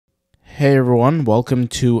Hey everyone, welcome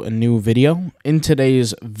to a new video. In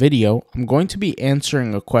today's video, I'm going to be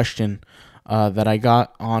answering a question that I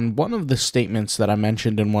got on one of the statements that I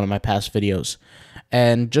mentioned in one of my past videos,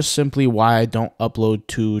 and just simply why I don't upload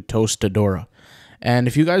to Tostadora. And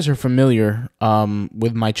if you guys are familiar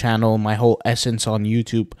with my channel, my whole essence on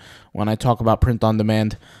YouTube, when I talk about print on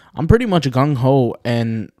demand, I'm pretty much gung-ho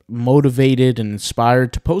and motivated and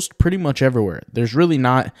inspired to post pretty much everywhere. There's really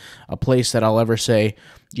not a place that I'll ever say,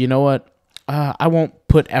 you know what, I won't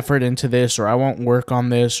put effort into this, or I won't work on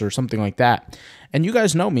this, or something like that. And you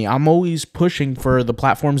guys know me. I'm always pushing for the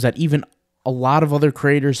platforms that even a lot of other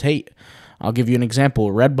creators hate. I'll give you an example.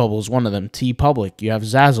 Redbubble is one of them. TeePublic. You have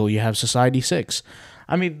Zazzle. You have Society6.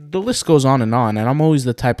 I mean, the list goes on, and I'm always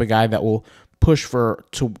the type of guy that will push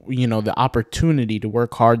the opportunity to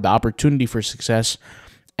work hard, the opportunity for success.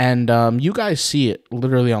 And you guys see it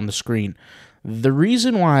literally on the screen. The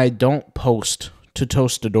reason why I don't post to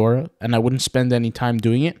Tostadora, and I wouldn't spend any time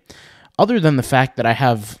doing it, other than the fact that I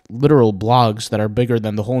have literal blogs that are bigger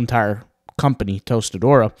than the whole entire company,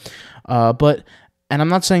 Tostadora, and I'm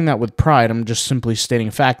not saying that with pride, I'm just simply stating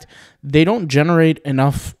a fact, they don't generate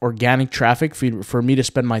enough organic traffic for me to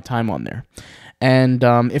spend my time on there. And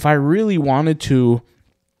if I really wanted to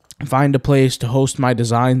find a place to host my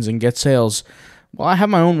designs and get sales, well, I have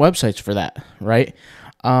my own websites for that, right?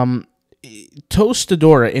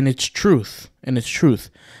 Tostadora, in its truth,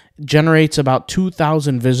 generates about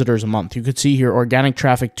 2,000 visitors a month. You could see here, organic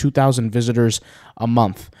traffic, 2,000 visitors a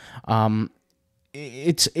month.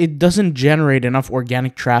 It doesn't generate enough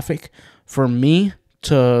organic traffic for me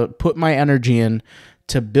to put my energy in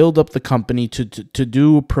to build up the company, to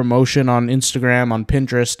do promotion on Instagram, on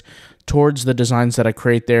Pinterest, towards the designs that I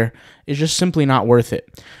create there. It's just simply not worth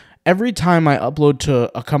it. Every time I upload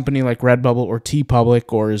to a company like Redbubble or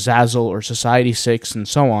TeePublic or Zazzle or Society6 and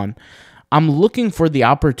so on, I'm looking for the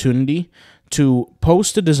opportunity to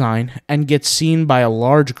post a design and get seen by a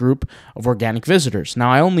large group of organic visitors.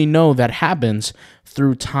 Now, I only know that happens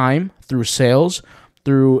through time, through sales,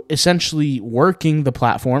 through essentially working the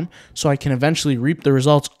platform, so I can eventually reap the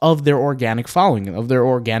results of their organic following, of their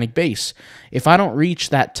organic base. If I don't reach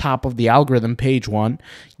that top of the algorithm, page one,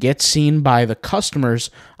 get seen by the customers,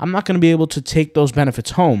 I'm not going to be able to take those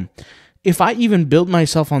benefits home. If I even build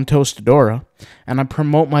myself on Tostadora and I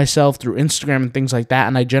promote myself through Instagram and things like that,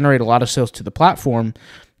 and I generate a lot of sales to the platform,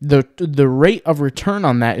 the rate of return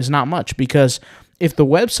on that is not much, because if the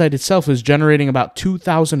website itself is generating about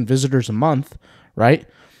 2,000 visitors a month, right?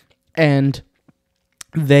 And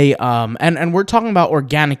they and we're talking about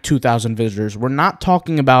organic 2,000 visitors. We're not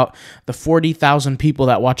talking about the 40,000 people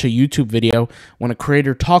that watch a YouTube video when a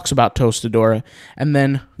creator talks about Tostadora and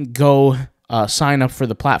then go sign up for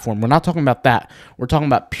the platform. We're not talking about that. We're talking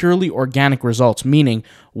about purely organic results, meaning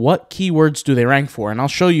what keywords do they rank for? And I'll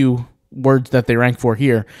show you words that they rank for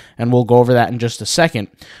here, and we'll go over that in just a second.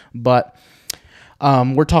 But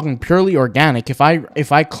we're talking purely organic. If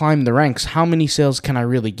I climb the ranks, how many sales can I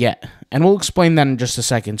really get? And we'll explain that in just a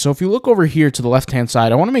second. So if you look over here to the left-hand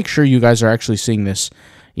side, I want to make sure you guys are actually seeing this.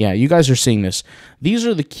 Yeah, you guys are seeing this. These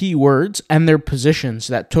are the keywords and their positions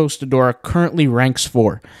that Tostadora currently ranks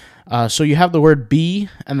for. So you have the word B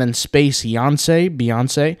and then space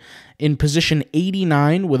Beyonce, in position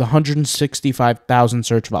 89 with 165,000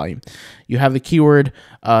 search volume. You have the keyword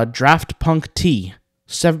Draft Punk T,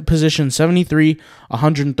 position 73,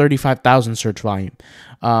 135,000 search volume.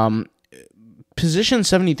 Position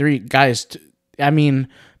 73, guys, I mean,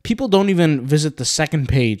 people don't even visit the second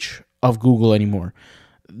page of Google anymore.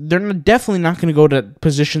 They're definitely not going to go to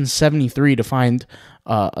position 73 to find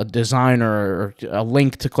a design or a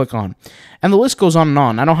link to click on. And the list goes on and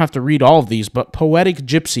on. I don't have to read all of these, but Poetic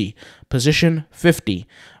Gypsy, position 50,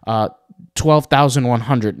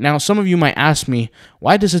 12,100. Now, some of you might ask me,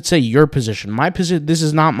 why does it say your position? My position. This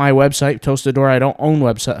is not my website, Tostadora. I don't own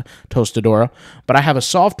website Tostadora, but I have a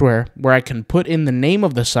software where I can put in the name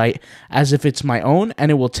of the site as if it's my own, and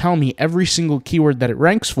it will tell me every single keyword that it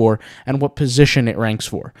ranks for and what position it ranks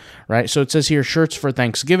for, right? So it says here, shirts for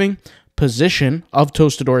Thanksgiving. Position of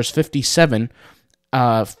Tostadora is 57,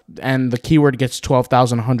 and the keyword gets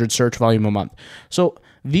 12,100 search volume a month. So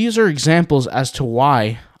these are examples as to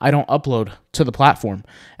why I don't upload to the platform.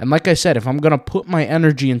 And like I said, if I'm going to put my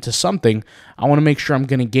energy into something, I want to make sure I'm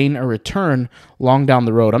going to gain a return long down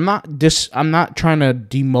the road. I'm not trying to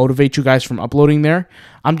demotivate you guys from uploading there.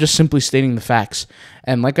 I'm just simply stating the facts.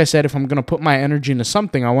 And like I said, if I'm going to put my energy into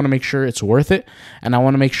something, I want to make sure it's worth it, and I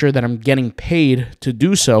want to make sure that I'm getting paid to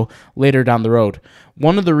do so later down the road.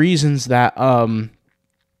 One of the reasons that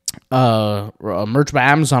Merch by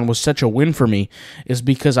Amazon was such a win for me is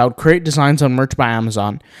because I would create designs on Merch by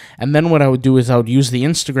Amazon, and then what I would do is I would use the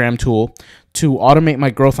Instagram tool to automate my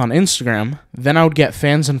growth on Instagram. Then I would get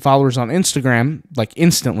fans and followers on Instagram like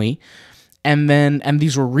instantly, and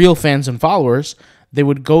these were real fans and followers. They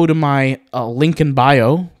would go to my link in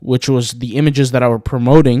bio, which was the images that I were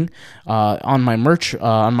promoting on my merch,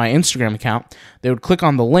 on my Instagram account. They would click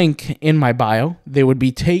on the link in my bio. They would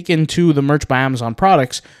be taken to the Merch by Amazon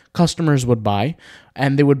products customers would buy,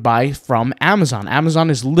 and they would buy from Amazon. Amazon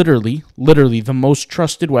is literally the most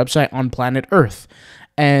trusted website on planet Earth.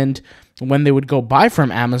 And when they would go buy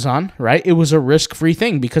from Amazon, right, it was a risk-free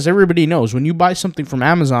thing because everybody knows when you buy something from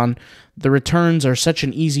Amazon, the returns are such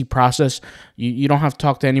an easy process. You don't have to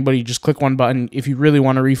talk to anybody. You just click one button. If you really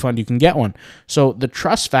want a refund, you can get one. So the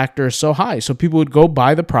trust factor is so high. So people would go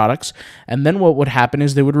buy the products, and then what would happen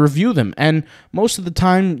is they would review them. And most of the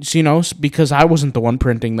time, you know, because I wasn't the one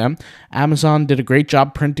printing them, Amazon did a great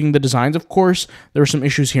job printing the designs. Of course, there were some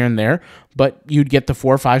issues here and there, but you'd get the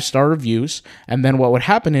 4 or 5 star reviews. And then what would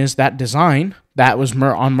happen is that design that was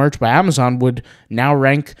on Merch by Amazon would now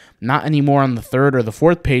rank not anymore on the 3rd or the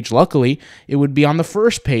 4th page. Luckily, it would be on the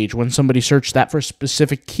 1st page when somebody searched that for a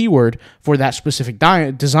specific keyword for that specific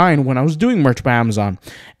design when I was doing Merch by Amazon.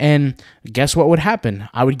 And guess what would happen?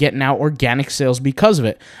 I would get now organic sales because of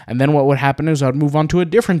it. And then what would happen is I would move on to a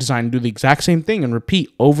different design and do the exact same thing and repeat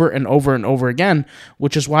over and over and over again,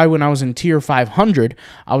 which is why when I was in tier 500,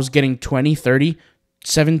 I was getting 20, 30,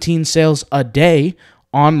 17 sales a day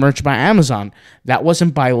on Merch by Amazon. That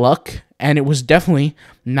wasn't by luck, and it was definitely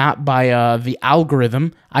not by the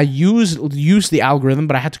algorithm. I used the algorithm,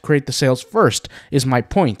 but I had to create the sales first, is my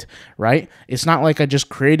point, right? It's not like I just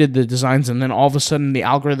created the designs and then all of a sudden the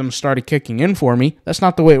algorithm started kicking in for me. That's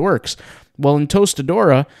not the way it works. Well, in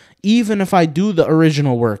Tostadora, even if I do the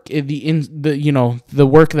original work, the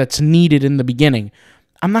work that's needed in the beginning,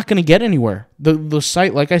 I'm not going to get anywhere. The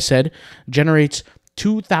site, like I said, generates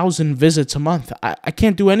 2,000 visits a month. I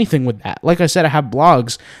can't do anything with that. Like I said, I have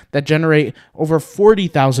blogs that generate over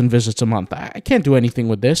 40,000 visits a month. I can't do anything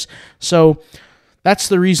with this. So that's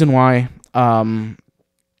the reason why,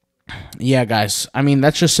 yeah, guys. I mean,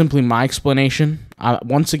 that's just simply my explanation.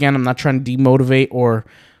 Once again, I'm not trying to demotivate or,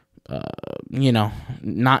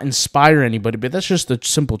 not inspire anybody, but that's just the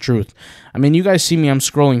simple truth. I mean, you guys see me, I'm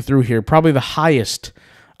scrolling through here. Probably the highest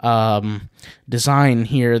design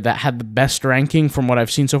here that had the best ranking from what I've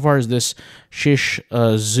seen so far is this Shish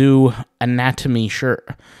Zoo Anatomy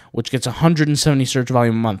shirt, which gets 170 search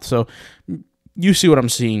volume a month. So you see what I'm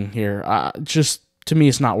seeing here. Just to me,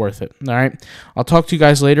 it's not worth it. All right. I'll talk to you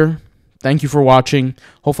guys later. Thank you for watching.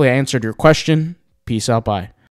 Hopefully I answered your question. Peace out. Bye.